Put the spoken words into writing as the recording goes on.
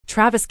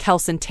Travis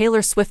Kelce and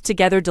Taylor Swift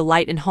together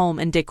delight in home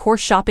and decor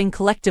shopping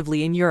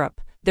collectively in Europe.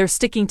 They're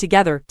sticking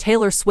together,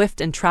 Taylor Swift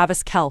and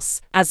Travis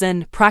Kelce, as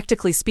in,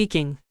 practically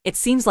speaking. It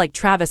seems like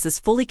Travis is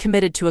fully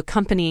committed to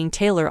accompanying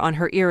Taylor on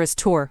her Eras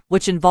tour,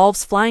 which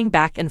involves flying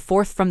back and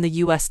forth from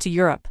the US to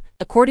Europe.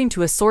 According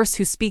to a source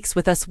who speaks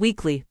with Us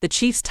Weekly, the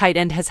Chiefs tight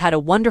end has had a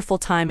wonderful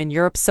time in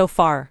Europe so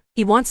far.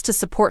 He wants to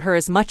support her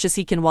as much as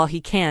he can while he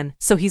can,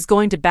 so he's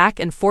going to back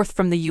and forth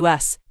from the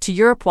US to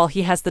Europe while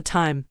he has the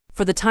time.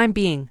 For the time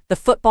being, the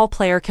football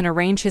player can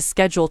arrange his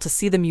schedule to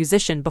see the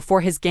musician before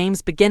his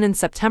games begin in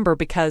September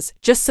because,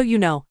 just so you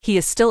know, he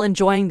is still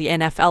enjoying the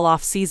NFL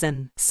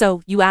off-season.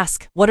 So, you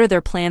ask, what are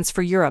their plans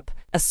for Europe?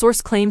 A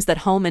source claims that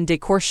home and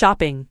decor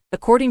shopping.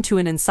 According to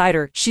an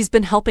insider, she's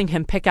been helping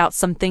him pick out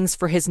some things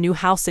for his new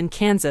house in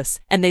Kansas,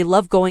 and they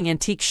love going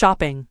antique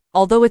shopping.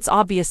 Although it's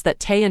obvious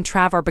that Tay and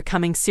Trav are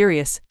becoming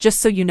serious,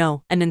 just so you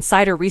know, an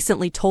insider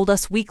recently told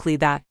Us Weekly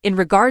that, in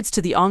regards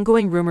to the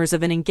ongoing rumors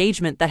of an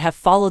engagement that have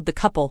followed the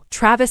couple,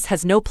 Travis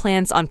has no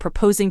plans on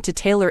proposing to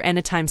Taylor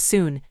anytime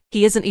soon.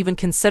 He isn't even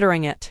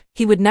considering it.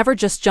 He would never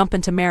just jump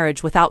into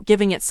marriage without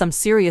giving it some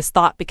serious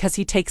thought because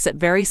he takes it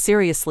very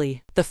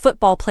seriously. The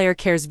football player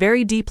cares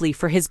very deeply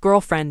for his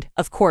girlfriend,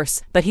 of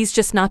course, but he's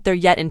just not there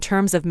yet in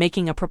terms of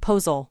making a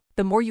proposal.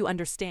 The more you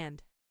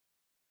understand.